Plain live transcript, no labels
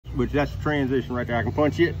which that's the transition right there. I can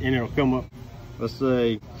punch it and it'll come up, let's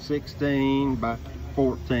say 16 by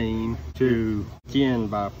 14 to 10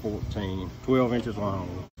 by 14, 12 inches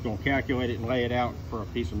long. Gonna calculate it and lay it out for a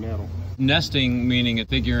piece of metal. Nesting meaning it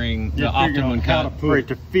figuring the optimum cut for it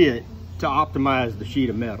to fit to optimize the sheet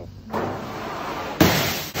of metal.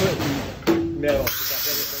 Putting metal.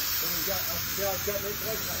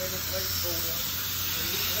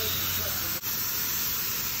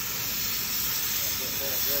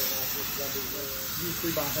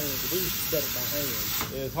 Usually by hand, we used to set it by hand.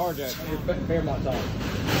 It's hard to. It's fair amount of time.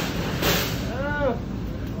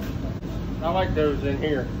 I like those in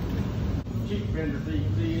here. Cheekbender, so you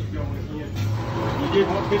can see it going in. You did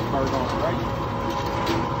want Pittsburgh on it, right?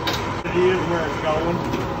 It is where it's going.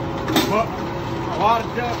 But a lot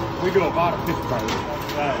of stuff, we do a lot of Pittsburgh.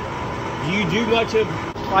 Do you do much of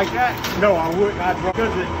like that? No, I wouldn't.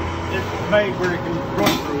 Because it's made where it can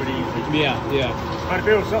run through it easy. Yeah, yeah. But if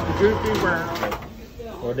it was something goofy where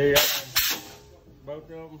we'll do that, both of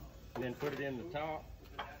them, and then put it in the top.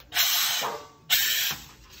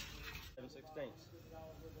 7/16.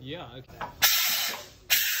 Yeah. Okay.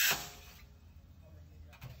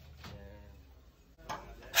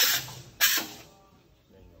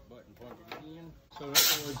 Then the button plug it in. So in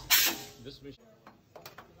other words, this machine,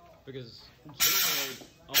 because generally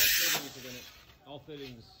all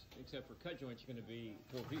fittings except for cut joints are going to be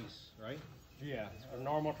 4-piece, right? Yeah, a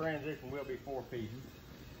normal transition will be 4-piece.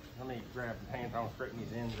 Let me grab the hands on, straighten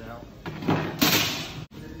these ends out.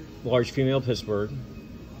 Large female Pittsburgh,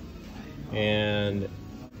 and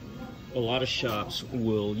a lot of shops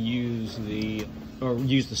will use the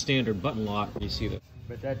standard button lock. You see that?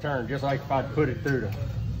 But that turned just like if I'd put it through the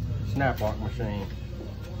snap lock machine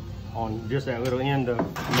on just that little end of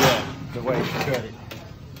the way to cut it.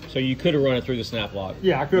 So you could have run it through the snap lock.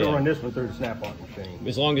 Yeah, I could have run this one through the snap lock machine.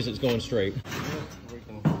 As long as it's going straight. We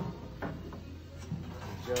can go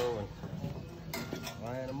and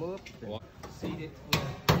line them up and seat it.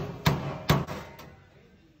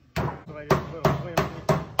 So they just put a flimsy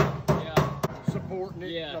supporting it.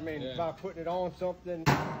 Yeah, I mean, by putting it on something.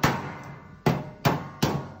 That's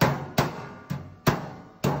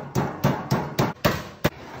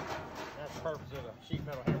the purpose of the sheet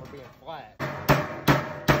metal hammer being flat.